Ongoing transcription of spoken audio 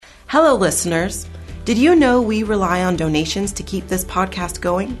Hello, listeners. Did you know we rely on donations to keep this podcast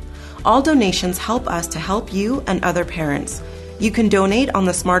going? All donations help us to help you and other parents. You can donate on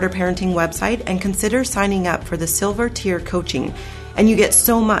the Smarter Parenting website and consider signing up for the Silver Tier coaching, and you get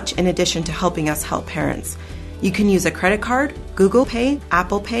so much in addition to helping us help parents. You can use a credit card, Google Pay,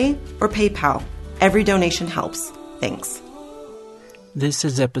 Apple Pay, or PayPal. Every donation helps. Thanks. This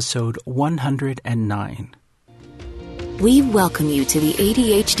is episode 109. We welcome you to the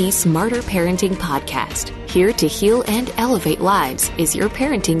ADHD Smarter Parenting Podcast. Here to heal and elevate lives is your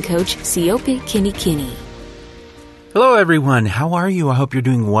parenting coach, Siope Kinikini. Hello, everyone. How are you? I hope you're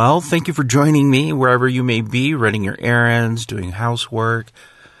doing well. Thank you for joining me wherever you may be, running your errands, doing housework.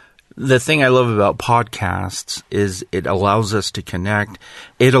 The thing I love about podcasts is it allows us to connect.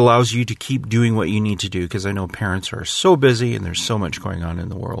 It allows you to keep doing what you need to do because I know parents are so busy and there's so much going on in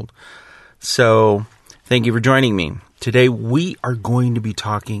the world. So thank you for joining me. Today, we are going to be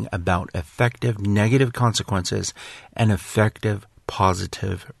talking about effective negative consequences and effective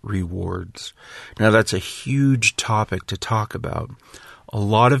positive rewards. Now, that's a huge topic to talk about. A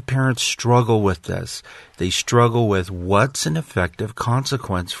lot of parents struggle with this. They struggle with what's an effective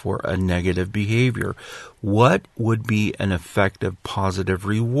consequence for a negative behavior. What would be an effective positive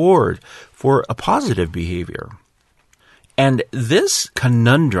reward for a positive behavior? And this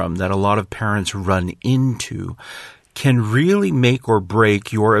conundrum that a lot of parents run into can really make or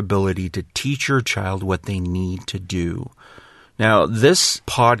break your ability to teach your child what they need to do. Now, this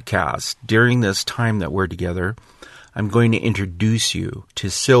podcast, during this time that we're together, I'm going to introduce you to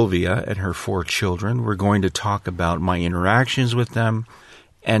Sylvia and her 4 children. We're going to talk about my interactions with them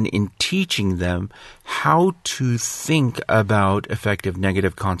and in teaching them how to think about effective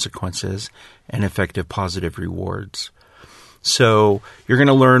negative consequences and effective positive rewards. So you're going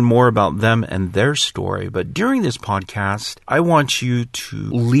to learn more about them and their story. But during this podcast, I want you to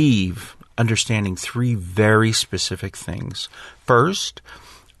leave understanding 3 very specific things. First,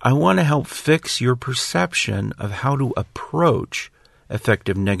 I want to help fix your perception of how to approach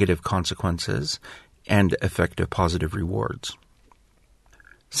effective negative consequences and effective positive rewards.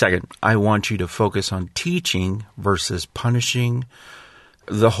 Second, I want you to focus on teaching versus punishing.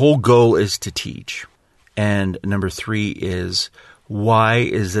 The whole goal is to teach. And number 3 is, why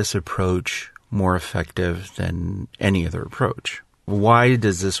is this approach more effective than any other approach? Why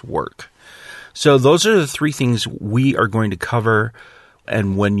does this work? So those are the 3 things we are going to cover.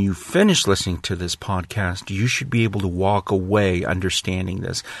 And when you finish listening to this podcast, you should be able to walk away understanding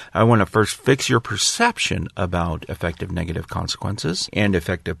this. I want to first fix your perception about effective negative consequences and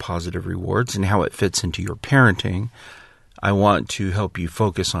effective positive rewards and how it fits into your parenting. I want to help you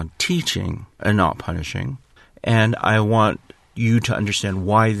focus on teaching and not punishing. And I want you to understand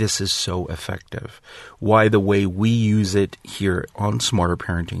why this is so effective, why the way we use it here on Smarter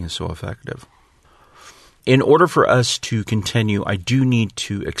Parenting is so effective. In order for us to continue, I do need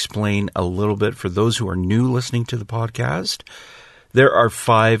to explain a little bit for those who are new listening to the podcast. There are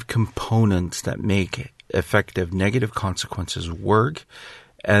 5 components that make effective negative consequences work.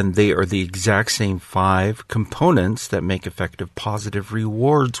 And they are the exact same 5 components that make effective positive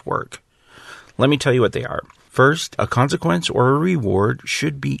rewards work. Let me tell you what they are. First, a consequence or a reward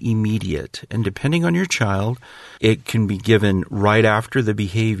should be immediate. And depending on your child, it can be given right after the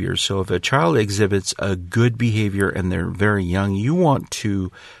behavior. So if a child exhibits a good behavior and they're very young, you want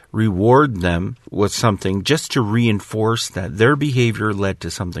to reward them with something just to reinforce that their behavior led to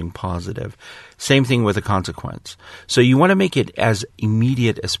something positive. Same thing with a consequence. So you want to make it as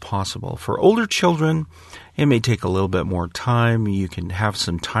immediate as possible. For older children, it may take a little bit more time. You can have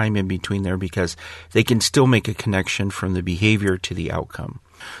some time in between there because they can still make a connection from the behavior to the outcome.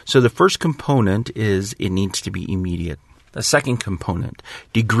 So the first component is it needs to be immediate. The second component,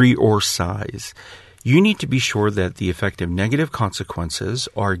 degree or size. You need to be sure that the effective negative consequences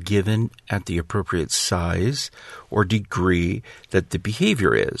are given at the appropriate size or degree that the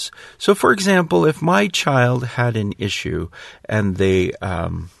behavior is. So, for example, if my child had an issue and they,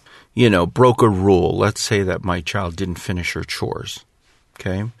 broke a rule, let's say that my child didn't finish her chores,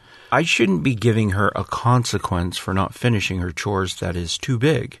 okay? I shouldn't be giving her a consequence for not finishing her chores that is too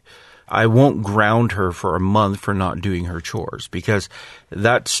big. I won't ground her for a month for not doing her chores because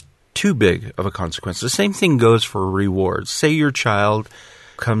that's too big of a consequence. The same thing goes for rewards. Say your child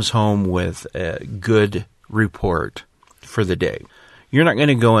comes home with a good report for the day. You're not going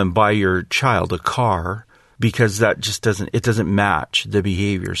to go and buy your child a car because that just doesn't match the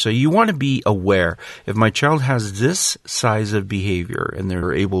behavior. So you want to be aware. If my child has this size of behavior and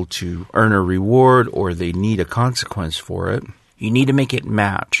they're able to earn a reward or they need a consequence for it, you need to make it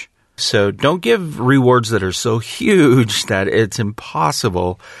match. So don't give rewards that are so huge that it's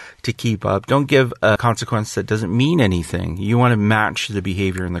impossible to keep up. Don't give a consequence that doesn't mean anything. You want to match the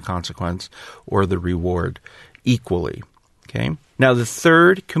behavior and the consequence or the reward equally. Okay. Now, the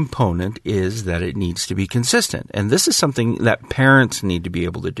third component is that it needs to be consistent. And this is something that parents need to be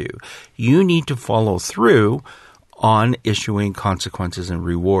able to do. You need to follow through on issuing consequences and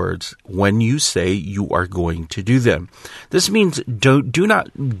rewards when you say you are going to do them. This means do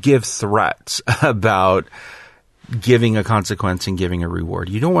not give threats about giving a consequence and giving a reward.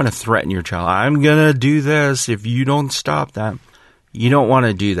 You don't want to threaten your child. I'm going to do this if you don't stop that. You don't want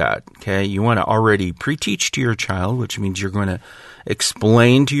to do that, okay? You want to already pre-teach to your child, which means you're going to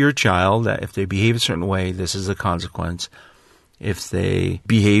explain to your child that if they behave a certain way, this is the consequence. If they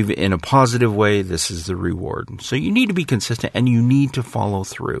behave in a positive way, this is the reward. So you need to be consistent and you need to follow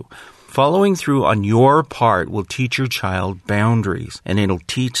through. Following through on your part will teach your child boundaries, and it'll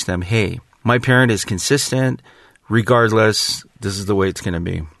teach them, hey, my parent is consistent. Regardless, this is the way it's going to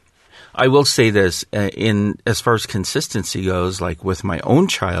be. I will say this, as far as consistency goes, like with my own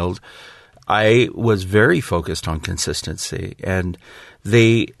child, I was very focused on consistency. And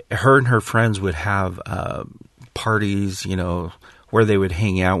her and her friends would have parties, where they would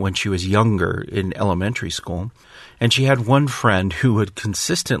hang out when she was younger in elementary school. And she had one friend who would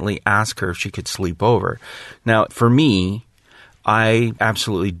consistently ask her if she could sleep over. Now, for me, I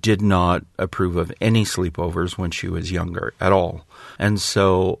absolutely did not approve of any sleepovers when she was younger at all. And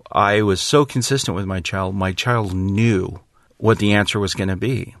so I was so consistent with my child knew what the answer was going to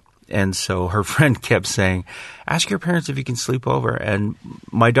be. And so her friend kept saying, ask your parents if you can sleep over. And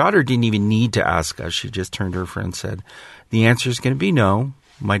my daughter didn't even need to ask us. She just turned to her friend and said, the answer is going to be no.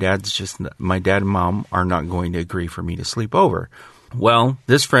 My dad and mom are not going to agree for me to sleep over. Well,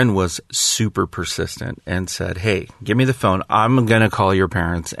 this friend was super persistent and said, hey, give me the phone. I'm going to call your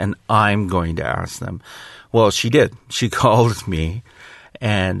parents and I'm going to ask them. Well, she did. She called me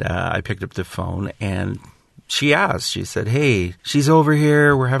and I picked up the phone and she asked. She said, hey, she's over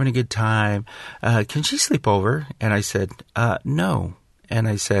here. We're having a good time. Can she sleep over? And I said, no. And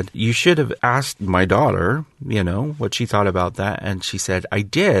I said, you should have asked my daughter, what she thought about that. And she said, I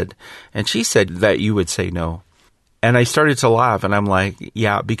did. And she said that you would say no. And I started to laugh, and I'm like,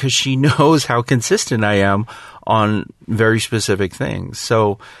 yeah, because she knows how consistent I am on very specific things.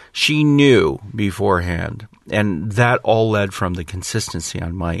 So she knew beforehand, and that all led from the consistency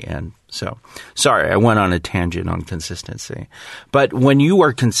on my end. So, sorry, I went on a tangent on consistency. But when you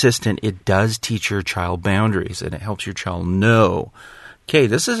are consistent, it does teach your child boundaries, and it helps your child know, okay,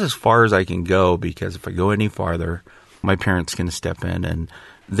 this is as far as I can go, because if I go any farther, my parent's going to step in, and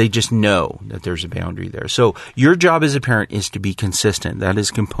they just know that there's a boundary there. So your job as a parent is to be consistent. That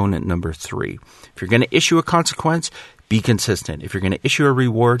is component number 3. If you're going to issue a consequence, be consistent. If you're going to issue a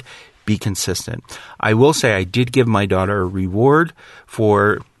reward, be consistent. I will say I did give my daughter a reward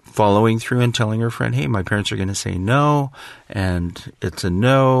for following through and telling her friend, hey, my parents are going to say no, and it's a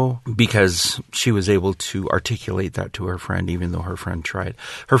no, because she was able to articulate that to her friend, even though her friend tried.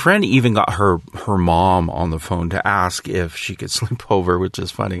 Her friend even got her mom on the phone to ask if she could sleep over, which is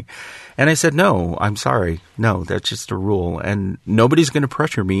funny. And I said, no, I'm sorry. No, that's just a rule. And nobody's going to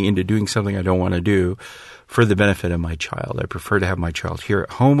pressure me into doing something I don't want to do for the benefit of my child. I prefer to have my child here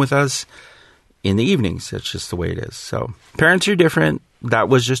at home with us in the evenings. That's just the way it is. So parents are different. That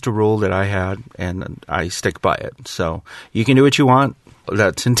was just a rule that I had, and I stick by it. So you can do what you want.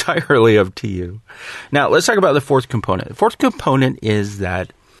 That's entirely up to you. Now, let's talk about the fourth component. The fourth component is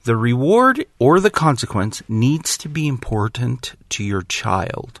that the reward or the consequence needs to be important to your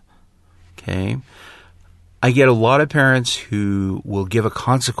child. Okay? I get a lot of parents who will give a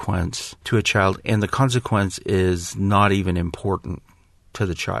consequence to a child, and the consequence is not even important to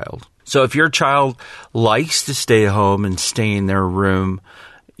the child. So if your child likes to stay home and stay in their room,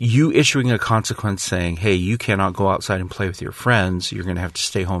 you issuing a consequence saying, hey, you cannot go outside and play with your friends, you're going to have to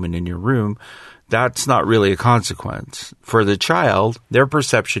stay home and in your room, that's not really a consequence. For the child, their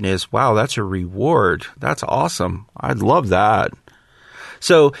perception is, wow, that's a reward. That's awesome. I'd love that.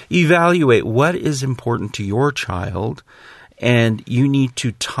 So evaluate what is important to your child, and you need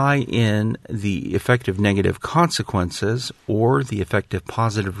to tie in the effective negative consequences or the effective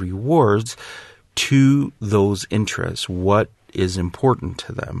positive rewards to those interests. What is important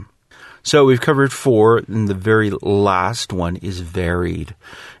to them? So we've covered 4, and the very last one is varied.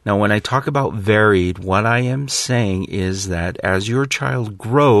 Now, when I talk about varied, what I am saying is that as your child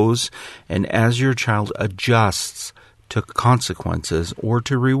grows and as your child adjusts to consequences or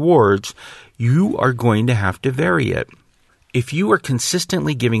to rewards, you are going to have to vary it. If you are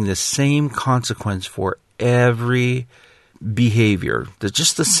consistently giving the same consequence for every behavior, that's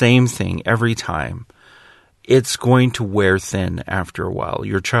just the same thing every time, it's going to wear thin after a while.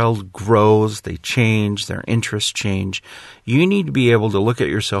 Your child grows, they change, their interests change. You need to be able to look at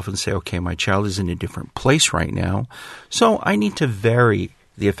yourself and say, okay, my child is in a different place right now, so I need to vary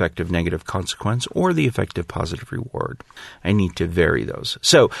the effective negative consequence or the effective positive reward. I need to vary those.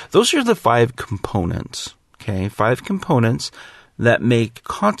 So those are the 5 components, okay? 5 components that make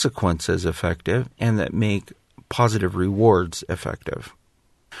consequences effective and that make positive rewards effective.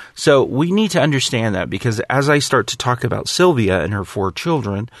 So we need to understand that, because as I start to talk about Sylvia and her 4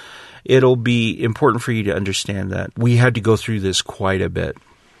 children, it'll be important for you to understand that we had to go through this quite a bit.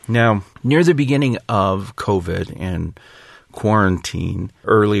 Now, near the beginning of COVID and quarantine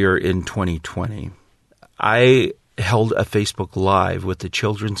earlier in 2020, I held a Facebook Live with the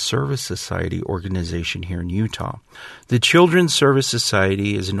Children's Service Society organization here in Utah. The Children's Service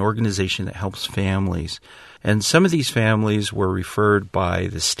Society is an organization that helps families, and some of these families were referred by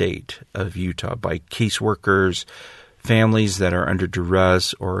the state of Utah, by caseworkers, families that are under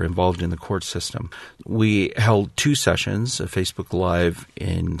duress or involved in the court system. We held 2 sessions of Facebook Live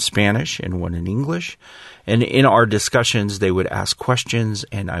in Spanish and one in English. And in our discussions, they would ask questions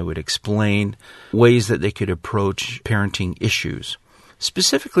and I would explain ways that they could approach parenting issues,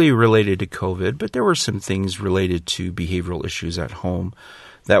 specifically related to COVID, but there were some things related to behavioral issues at home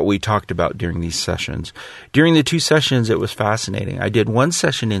that we talked about during these sessions. During the 2 sessions, it was fascinating. I did one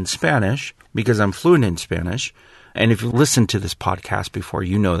session in Spanish because I'm fluent in Spanish. And if you listened to this podcast before,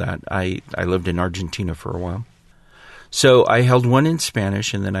 you know that. I lived in Argentina for a while. So I held one in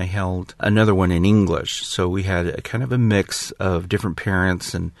Spanish and then I held another one in English. So we had a kind of a mix of different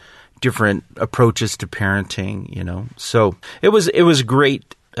parents and different approaches to parenting, you know. So it was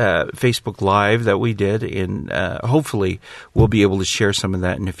great Facebook Live that we did, and hopefully we'll be able to share some of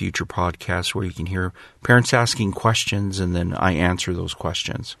that in a future podcast where you can hear parents asking questions and then I answer those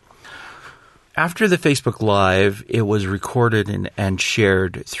questions. After the Facebook Live, it was recorded and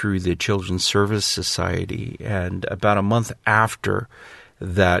shared through the Children's Service Society, and about a month after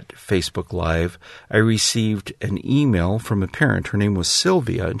that Facebook Live, I received an email from a parent. Her name was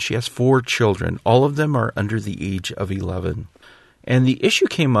Sylvia, and she has 4 children. All of them are under the age of 11. And the issue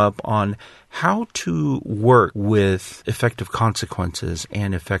came up on how to work with effective consequences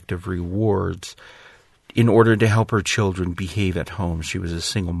and effective rewards in order to help her children behave at home. She was a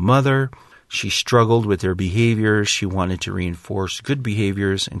single mother. She struggled with their behaviors. She wanted to reinforce good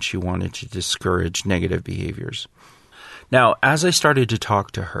behaviors, and she wanted to discourage negative behaviors. Now, as I started to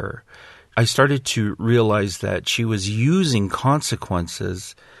talk to her, I started to realize that she was using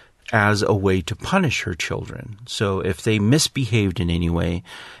consequences as a way to punish her children. So if they misbehaved in any way,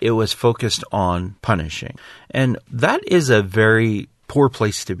 it was focused on punishing. And that is a very poor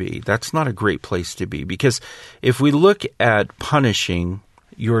place to be. That's not a great place to be, because if we look at punishing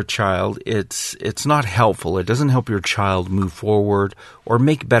your child, it's not helpful. It doesn't help your child move forward or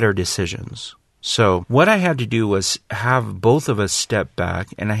make better decisions. So what I had to do was have both of us step back,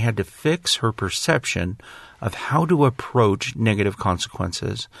 and I had to fix her perception of how to approach negative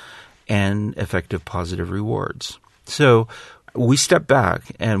consequences and effective positive rewards. So we stepped back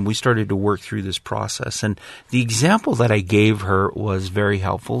and we started to work through this process. And the example that I gave her was very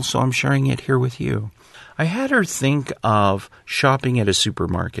helpful, so I'm sharing it here with you. I had her think of shopping at a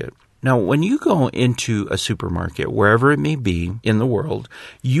supermarket. Now, when you go into a supermarket, wherever it may be in the world,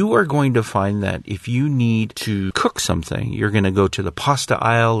 you are going to find that if you need to cook something, you're going to go to the pasta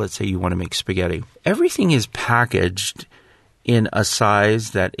aisle. Let's say you want to make spaghetti. Everything is packaged in a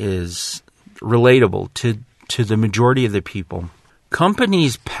size that is relatable to the majority of the people.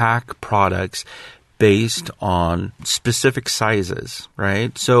 Companies pack products based on specific sizes,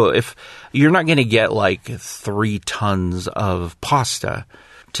 right? So if you're not going to get like 3 tons of pasta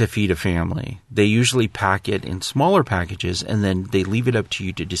to feed a family, they usually pack it in smaller packages, and then they leave it up to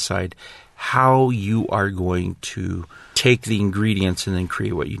you to decide how you are going to take the ingredients and then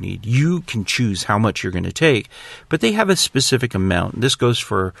create what you need. You can choose how much you're going to take, but they have a specific amount. This goes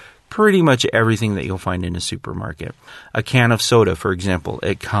for pretty much everything that you'll find in a supermarket. A can of soda, for example,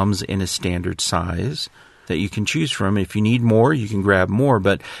 it comes in a standard size that you can choose from. If you need more, you can grab more.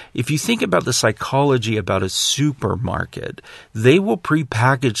 But if you think about the psychology about a supermarket, they will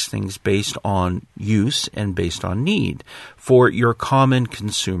prepackage things based on use and based on need for your common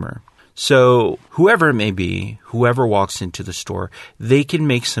consumer. So whoever it may be, whoever walks into the store, they can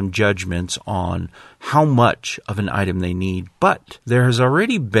make some judgments on how much of an item they need. But there has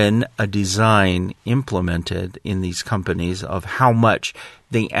already been a design implemented in these companies of how much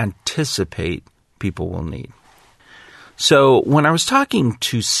they anticipate people will need. So when I was talking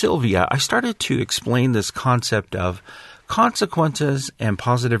to Sylvia, I started to explain this concept of consequences and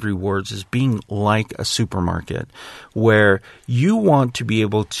positive rewards is being like a supermarket where you want to be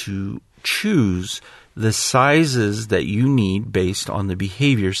able to choose the sizes that you need based on the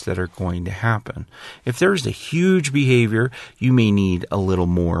behaviors that are going to happen. If there's a huge behavior, you may need a little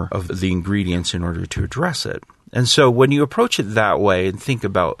more of the ingredients in order to address it. And so when you approach it that way and think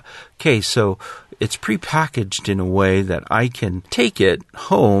about, okay, so it's prepackaged in a way that I can take it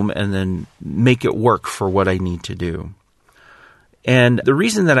home and then make it work for what I need to do. And the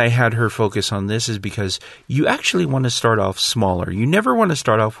reason that I had her focus on this is because you actually want to start off smaller. You never want to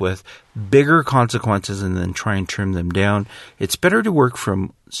start off with bigger consequences and then try and trim them down. It's better to work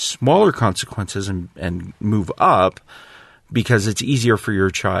from smaller consequences and move up because it's easier for your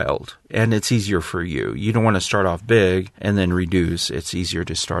child and it's easier for you. You don't want to start off big and then reduce. It's easier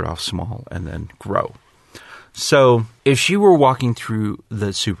to start off small and then grow. So if she were walking through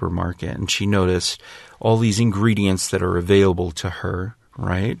the supermarket and she noticed all these ingredients that are available to her,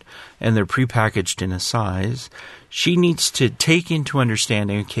 right, and they're prepackaged in a size, she needs to take into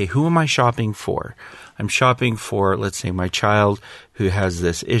understanding, okay, who am I shopping for? I'm shopping for, let's say, my child who has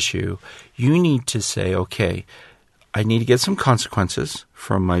this issue. You need to say, okay, I need to get some consequences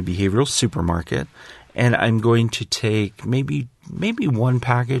from my behavioral supermarket, and I'm going to take maybe one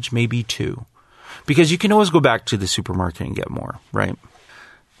package, maybe two. Because you can always go back to the supermarket and get more, right?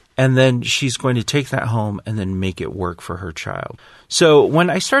 And then she's going to take that home and then make it work for her child. So when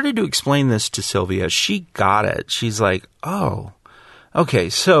I started to explain this to Sylvia, she got it. She's like, oh, okay,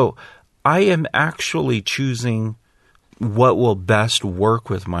 so I am actually choosing what will best work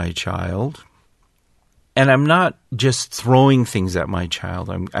with my child. And I'm not just throwing things at my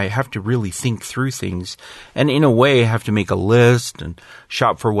child. I have to really think through things. And in a way, I have to make a list and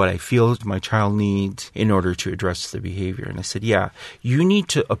shop for what I feel my child needs in order to address the behavior. And I said, yeah, you need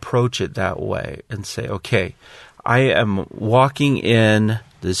to approach it that way and say, okay, I am walking in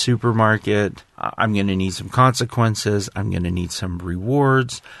the supermarket. I'm going to need some consequences. I'm going to need some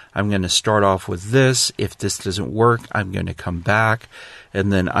rewards. I'm going to start off with this. If this doesn't work, I'm going to come back.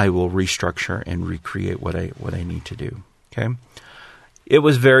 And then I will restructure and recreate what I need to do. Okay? It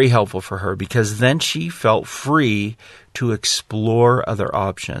was very helpful for her because then she felt free to explore other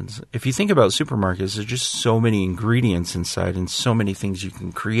options. If you think about supermarkets, there's just so many ingredients inside and so many things you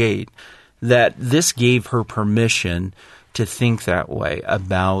can create that this gave her permission to think that way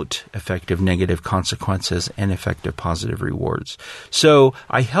about effective negative consequences and effective positive rewards. So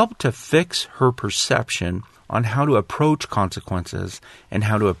I helped to fix her perception on how to approach consequences and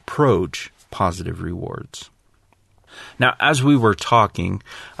how to approach positive rewards. Now, as we were talking,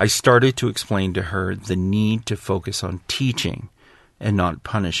 I started to explain to her the need to focus on teaching and not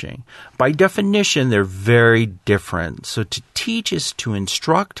punishing. By definition, they're very different. So to teach is to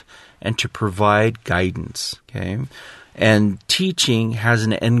instruct and to provide guidance, okay? And teaching has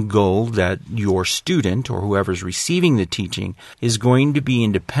an end goal that your student or whoever's receiving the teaching is going to be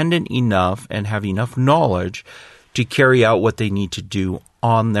independent enough and have enough knowledge to carry out what they need to do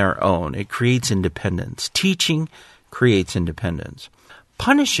on their own. It creates independence. Teaching creates independence.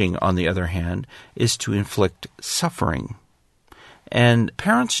 Punishing, on the other hand, is to inflict suffering. And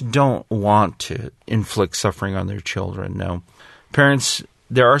parents don't want to inflict suffering on their children. No.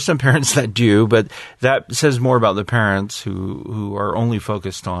 There are some parents that do, but that says more about the parents who are only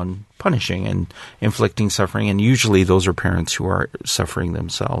focused on punishing and inflicting suffering, and usually those are parents who are suffering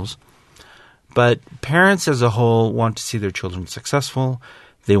themselves. But parents as a whole want to see their children successful.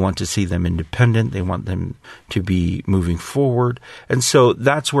 They want to see them independent. They want them to be moving forward. And so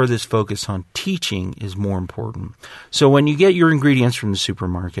that's where this focus on teaching is more important. So when you get your ingredients from the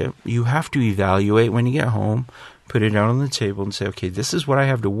supermarket, you have to evaluate when you get home, put it out on the table and say, okay, this is what I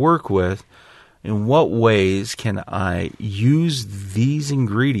have to work with. In what ways can I use these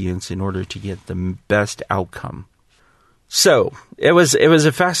ingredients in order to get the best outcome? So it was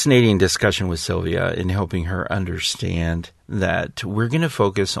a fascinating discussion with Sylvia in helping her understand that we're going to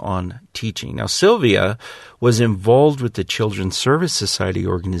focus on teaching. Now, Sylvia was involved with the Children's Service Society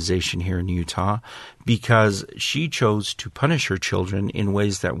organization here in Utah because she chose to punish her children in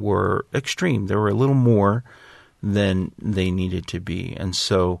ways that were extreme. They were a little more than they needed to be. And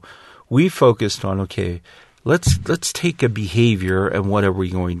so we focused on, okay, let's take a behavior and what are we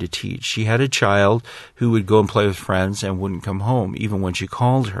going to teach? She had a child who would go and play with friends and wouldn't come home even when she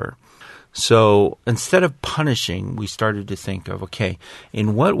called her. So instead of punishing, we started to think of, okay,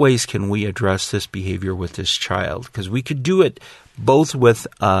 in what ways can we address this behavior with this child? Because we could do it both with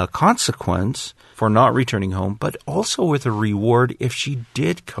a consequence for not returning home, but also with a reward if she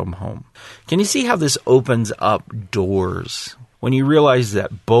did come home. Can you see how this opens up doors when you realize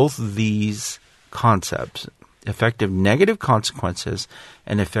that both of these concepts, effective negative consequences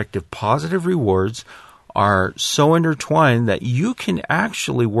and effective positive rewards are so intertwined that you can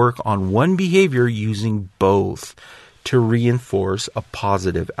actually work on one behavior using both to reinforce a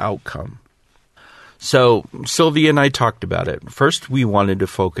positive outcome. So Sylvia and I talked about it. First, we wanted to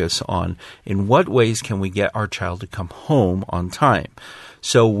focus on in what ways can we get our child to come home on time.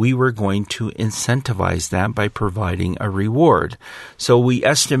 So we were going to incentivize that by providing a reward. So we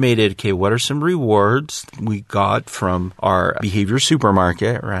estimated, okay, what are some rewards we got from our behavior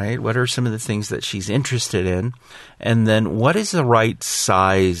supermarket, right? What are some of the things that she's interested in? And then what is the right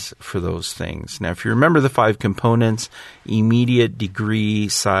size for those things? Now, if you remember the 5 components, immediate, degree,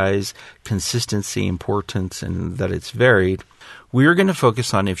 size, consistency, importance, and that it's varied, we are going to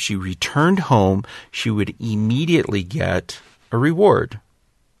focus on if she returned home, she would immediately get a reward.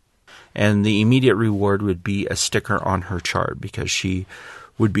 And the immediate reward would be a sticker on her chart because she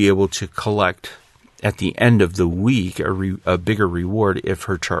would be able to collect at the end of the week a bigger reward if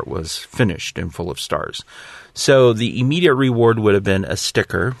her chart was finished and full of stars. So the immediate reward would have been a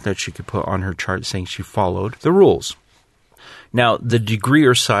sticker that she could put on her chart saying she followed the rules. Now, the degree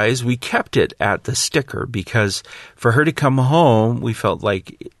or size, we kept it at the sticker because for her to come home, we felt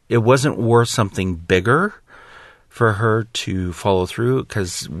like it wasn't worth something bigger for her to follow through,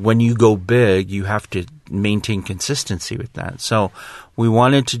 because when you go big, you have to maintain consistency with that. So we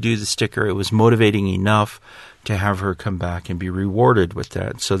wanted to do the sticker. It was motivating enough to have her come back and be rewarded with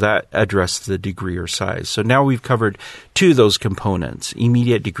that. So that addressed the degree or size. So now we've covered 2 of those components,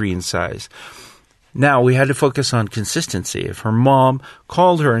 immediate, degree, and size. Now we had to focus on consistency. If her mom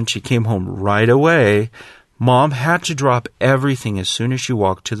called her and she came home right away, Mom had to drop everything as soon as she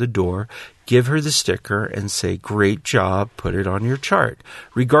walked to the door, give her the sticker, and say, "Great job, put it on your chart."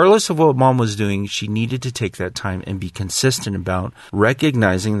 Regardless of what Mom was doing, she needed to take that time and be consistent about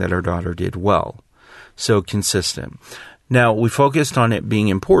recognizing that her daughter did well. So consistent. Now, we focused on it being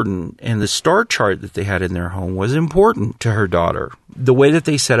important, and the star chart that they had in their home was important to her daughter. The way that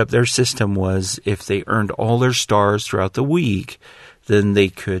they set up their system was if they earned all their stars throughout the week, then they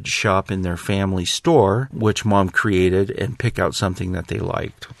could shop in their family store, which Mom created, and pick out something that they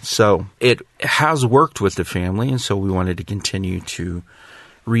liked. So it has worked with the family, and so we wanted to continue to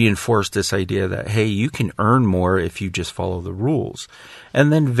reinforce this idea that, hey, you can earn more if you just follow the rules.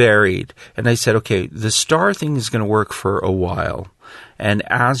 And then varied. And I said, okay, the star thing is going to work for a while. And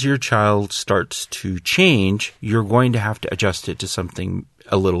as your child starts to change, you're going to have to adjust it to something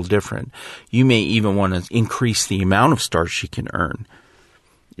a little different. You may even want to increase the amount of stars she can earn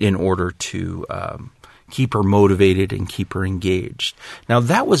in order to keep her motivated and keep her engaged. Now,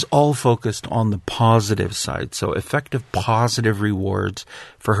 that was all focused on the positive side, so effective positive rewards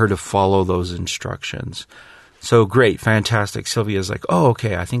for her to follow those instructions. So great, fantastic. Sylvia's like, oh,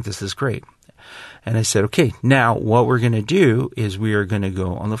 okay, I think this is great. And I said, okay, now what we're going to do is we are going to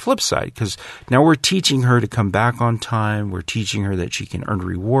go on the flip side, because now we're teaching her to come back on time. We're teaching her that she can earn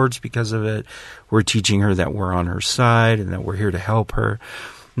rewards because of it. We're teaching her that we're on her side and that we're here to help her.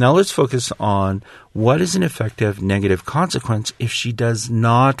 Now let's focus on what is an effective negative consequence if she does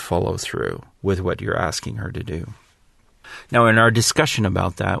not follow through with what you're asking her to do. Now, in our discussion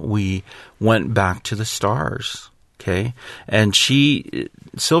about that, we went back to the stars. Okay. And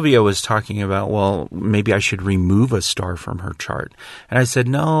Sylvia was talking about, well, maybe I should remove a star from her chart. And I said,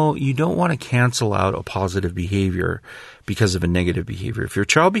 no, you don't want to cancel out a positive behavior because of a negative behavior. If your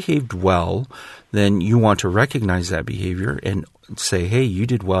child behaved well, then you want to recognize that behavior and say, hey, you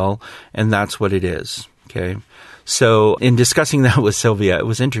did well, and that's what it is. Okay. So in discussing that with Sylvia, it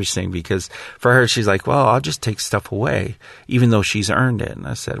was interesting because for her, she's like, well, I'll just take stuff away, even though she's earned it. And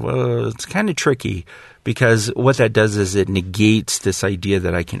I said, well, it's kind of tricky because what that does is it negates this idea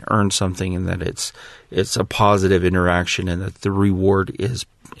that I can earn something and that it's a positive interaction and that the reward is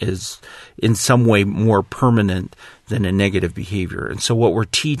in some way more permanent than a negative behavior. And so what we're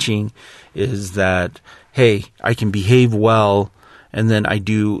teaching is that, hey, I can behave well and then I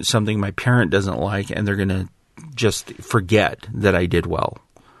do something my parent doesn't like and they're going to just forget that I did well.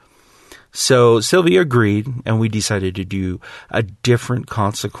 So Sylvia agreed, and we decided to do a different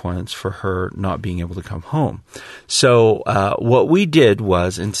consequence for her not being able to come home. So what we did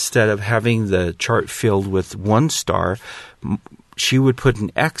was, instead of having the chart filled with 1 star, she would put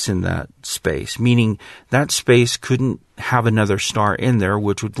an X in that space, meaning that space couldn't have another star in there,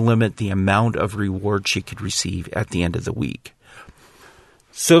 which would limit the amount of reward she could receive at the end of the week.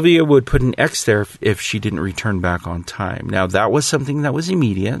 Sylvia would put an X there if she didn't return back on time. Now, that was something that was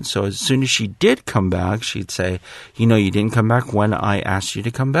immediate. So as soon as she did come back, she'd say, you didn't come back when I asked you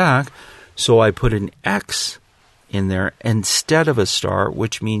to come back. So I put an X in there instead of a star,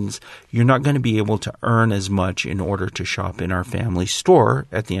 which means you're not going to be able to earn as much in order to shop in our family store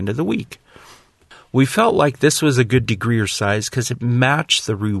at the end of the week. We felt like this was a good degree or size because it matched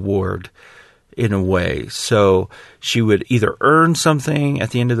the reward in a way. So she would either earn something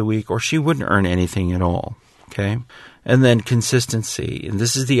at the end of the week or she wouldn't earn anything at all. Okay. And then consistency. And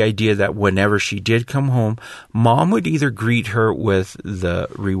this is the idea that whenever she did come home, mom would either greet her with the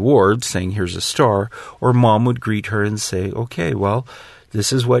reward, saying, here's a star, or mom would greet her and say, okay, well,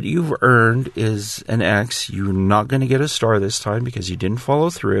 this is what you've earned is an X. You're not going to get a star this time because you didn't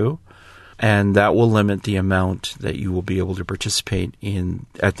follow through. And that will limit the amount that you will be able to participate in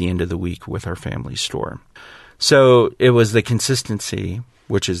at the end of the week with our family store. So it was the consistency,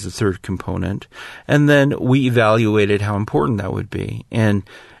 which is the third component. And then we evaluated how important that would be. And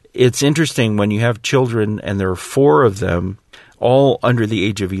it's interesting when you have children and there are 4 of them, all under the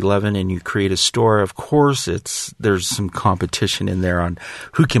age of 11, and you create a store, of course, there's some competition in there on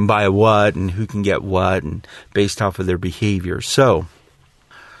who can buy what and who can get what and based off of their behavior. So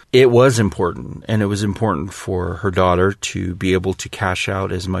it was important, and it was important for her daughter to be able to cash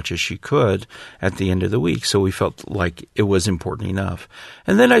out as much as she could at the end of the week. So we felt like it was important enough.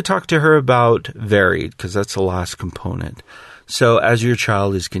 And then I talked to her about varied, because that's the last component. So as your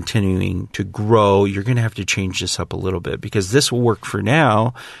child is continuing to grow, you're going to have to change this up a little bit because this will work for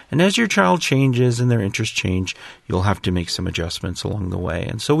now. And as your child changes and their interests change, you'll have to make some adjustments along the way.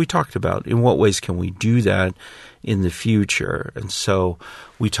 And so we talked about in what ways can we do that in the future. And so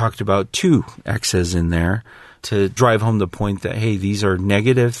we talked about 2 X's in there to drive home the point that, hey, these are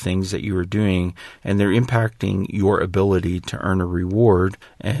negative things that you are doing and they're impacting your ability to earn a reward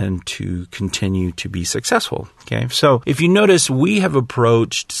and to continue to be successful. Okay. So if you notice, we have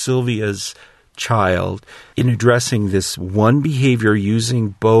approached Sylvia's child in addressing this one behavior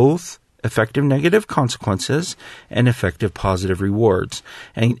using both effective negative consequences and effective positive rewards.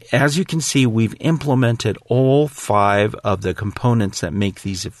 And as you can see, we've implemented all 5 of the components that make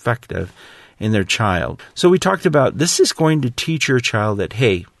these effective in their child. So we talked about this is going to teach your child that,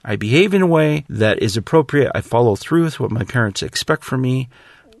 hey, I behave in a way that is appropriate. I follow through with what my parents expect from me.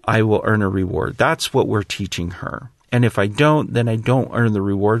 I will earn a reward. That's what we're teaching her. And if I don't, then I don't earn the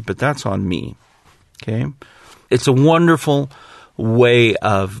reward, but that's on me. Okay? It's a wonderful way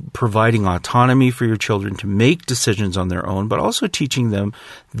of providing autonomy for your children to make decisions on their own, but also teaching them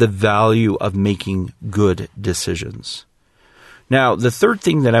the value of making good decisions. Now, the third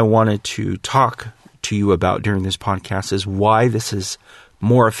thing that I wanted to talk to you about during this podcast is why this is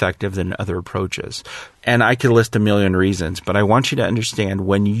more effective than other approaches. And I could list a million reasons, but I want you to understand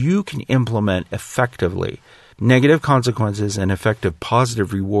when you can implement effectively negative consequences and effective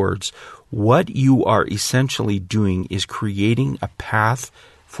positive rewards, what you are essentially doing is creating a path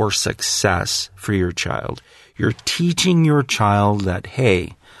for success for your child. You're teaching your child that,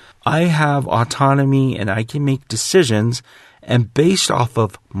 hey, I have autonomy and I can make decisions, and based off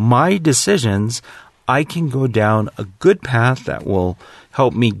of my decisions, I can go down a good path that will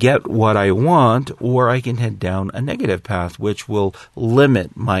help me get what I want, or I can head down a negative path, which will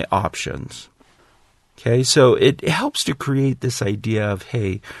limit my options. Okay, so it helps to create this idea of,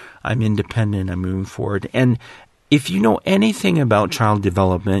 hey, I'm independent, I'm moving forward. And if you know anything about child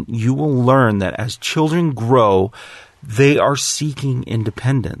development, you will learn that as children grow, they are seeking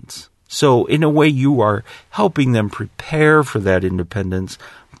independence. So in a way, you are helping them prepare for that independence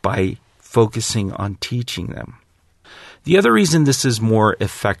by focusing on teaching them. The other reason this is more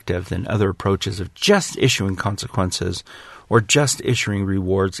effective than other approaches of just issuing consequences or just issuing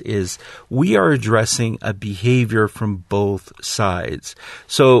rewards is we are addressing a behavior from both sides.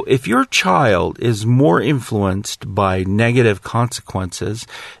 So if your child is more influenced by negative consequences,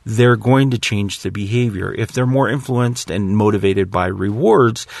 they're going to change the behavior. If they're more influenced and motivated by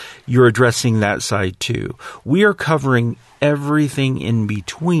rewards, you're addressing that side too. We are covering everything in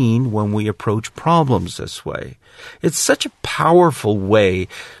between when we approach problems this way. It's such a powerful way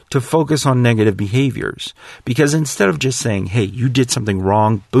to focus on negative behaviors because instead of just saying, hey, you did something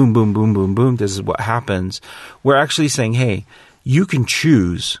wrong, boom, boom, boom, boom, boom, this is what happens, we're actually saying, hey, you can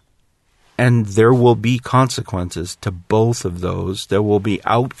choose and there will be consequences to both of those. There will be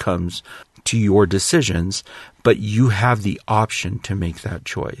outcomes to your decisions, but you have the option to make that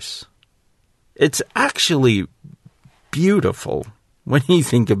choice. It's actually beautiful when you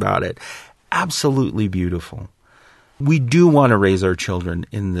think about it. Absolutely beautiful. We do want to raise our children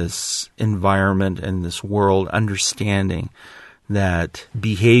in this environment and this world, understanding that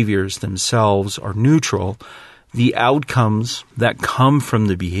behaviors themselves are neutral. The outcomes that come from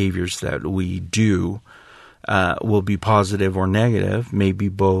the behaviors that we do will be positive or negative, maybe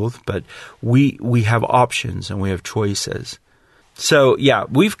both, but we have options and we have choices. So, yeah,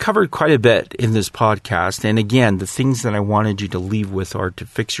 we've covered quite a bit in this podcast. And again, the things that I wanted you to leave with are to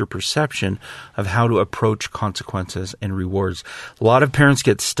fix your perception of how to approach consequences and rewards. A lot of parents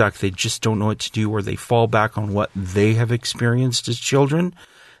get stuck. They just don't know what to do, or they fall back on what they have experienced as children.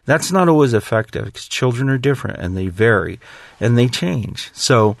 That's not always effective because children are different and they vary and they change.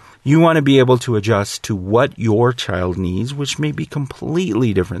 So you want to be able to adjust to what your child needs, which may be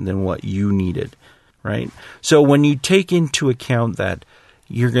completely different than what you needed. Right? So when you take into account that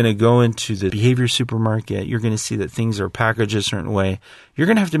you're going to go into the behavior supermarket, you're going to see that things are packaged a certain way, you're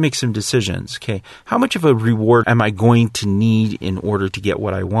going to have to make some decisions. Okay, how much of a reward am I going to need in order to get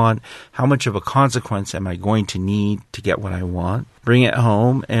what I want? How much of a consequence am I going to need to get what I want? Bring it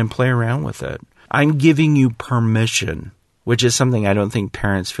home and play around with it. I'm giving you permission, which is something I don't think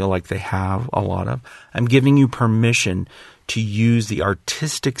parents feel like they have a lot of. I'm giving you permission to use the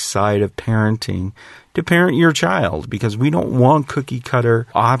artistic side of parenting to parent your child, because we don't want cookie cutter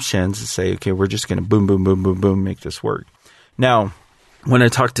options to say, okay, we're just going to boom, boom, boom, boom, boom, make this work. Now, when I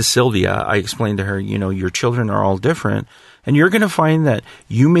talked to Sylvia, I explained to her, your children are all different, and you're going to find that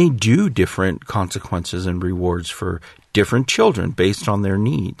you may do different consequences and rewards for different children based on their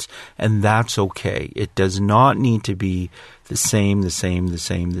needs. And that's okay. It does not need to be the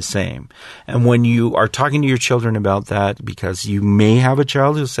same. And when you are talking to your children about that, because you may have a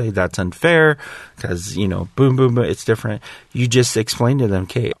child who'll say that's unfair because, boom, boom, boom, it's different. You just explain to them,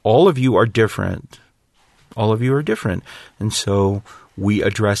 okay, all of you are different. All of you are different. And so we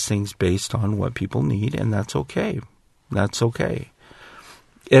address things based on what people need, and that's okay. That's okay.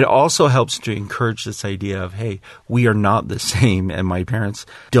 It also helps to encourage this idea of, hey, we are not the same, and my parents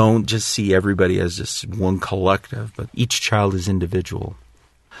don't just see everybody as just one collective, but each child is individual.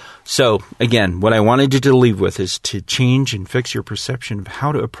 So, again, what I wanted you to leave with is to change and fix your perception of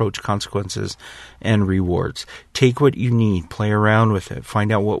how to approach consequences and rewards. Take what you need, play around with it,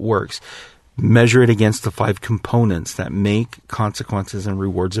 find out what works. Measure it against the 5 components that make consequences and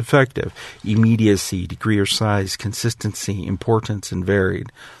rewards effective: immediacy, degree or size, consistency, importance, and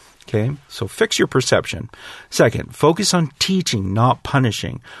varied. Okay, so fix your perception. Second, focus on teaching, not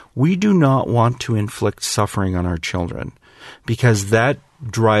punishing. We do not want to inflict suffering on our children, because that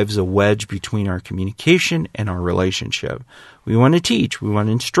drives a wedge between our communication and our relationship. We want to teach, we want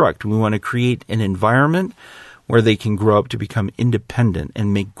to instruct, we want to create an environment where they can grow up to become independent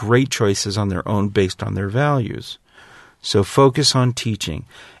and make great choices on their own based on their values. So focus on teaching.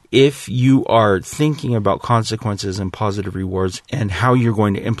 If you are thinking about consequences and positive rewards and how you're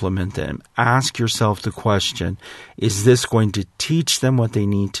going to implement them, ask yourself the question, is this going to teach them what they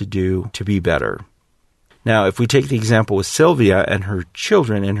need to do to be better? Now, if we take the example with Sylvia and her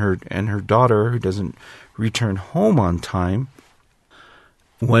children and her daughter who doesn't return home on time,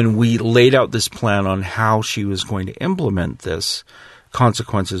 when we laid out this plan on how she was going to implement this,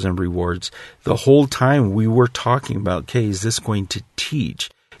 consequences and rewards, the whole time we were talking about, okay, is this going to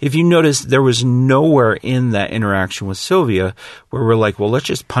teach? If you notice, there was nowhere in that interaction with Sylvia where we're like, well, let's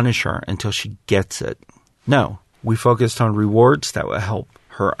just punish her until she gets it. No, we focused on rewards that will help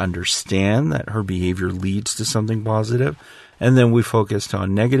her understand that her behavior leads to something positive. And then we focused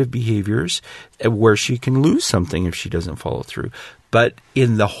on negative behaviors where she can lose something if she doesn't follow through. But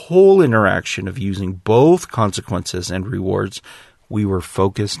in the whole interaction of using both consequences and rewards, we were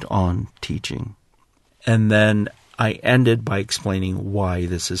focused on teaching. And then I ended by explaining why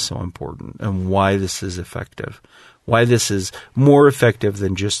this is so important and why this is effective, why this is more effective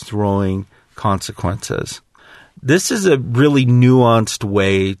than just throwing consequences. This is a really nuanced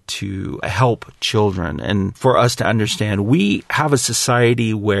way to help children and for us to understand. We have a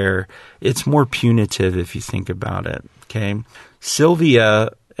society where it's more punitive if you think about it, okay? Sylvia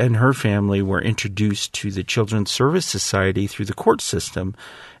and her family were introduced to the Children's Service Society through the court system.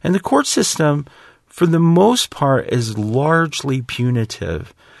 And the court system, for the most part, is largely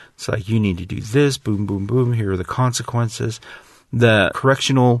punitive. It's like, you need to do this, boom, boom, boom, here are the consequences. The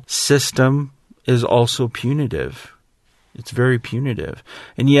correctional system is also punitive. It's very punitive.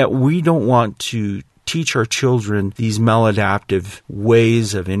 And yet we don't want to teach our children these maladaptive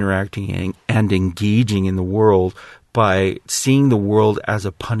ways of interacting and engaging in the world by seeing the world as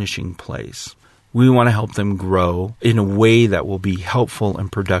a punishing place. We want to help them grow in a way that will be helpful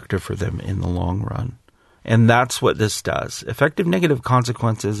and productive for them in the long run. And that's what this does. Effective negative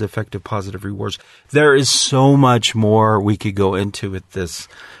consequences, effective positive rewards. There is so much more we could go into with this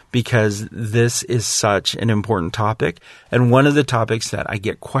because this is such an important topic. And one of the topics that I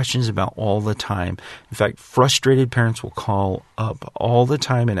get questions about all the time. In fact, frustrated parents will call up all the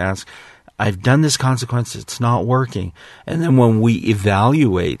time and ask, I've done this consequence, it's not working. And then when we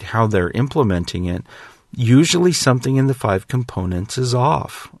evaluate how they're implementing it, usually something in the 5 components is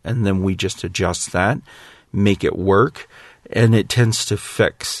off. And then we just adjust that, make it work, and it tends to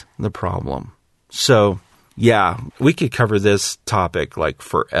fix the problem. So, yeah, we could cover this topic like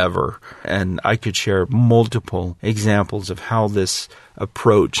forever. And I could share multiple examples of how this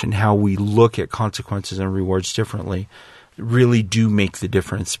approach and how we look at consequences and rewards differently really do make the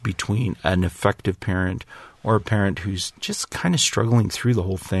difference between an effective parent or a parent who's just kind of struggling through the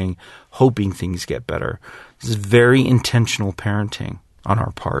whole thing, hoping things get better. This is very intentional parenting on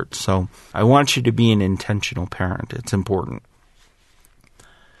our part. So I want you to be an intentional parent. It's important.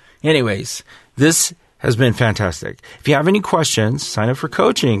 Anyways, this has been fantastic. If you have any questions, sign up for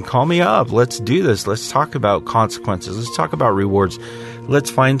coaching. Call me up. Let's do this. Let's talk about consequences. Let's talk about rewards.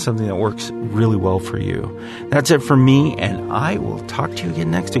 Let's find something that works really well for you. That's it for me, and I will talk to you again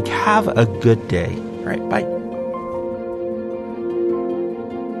next week. Have a good day. All right, bye.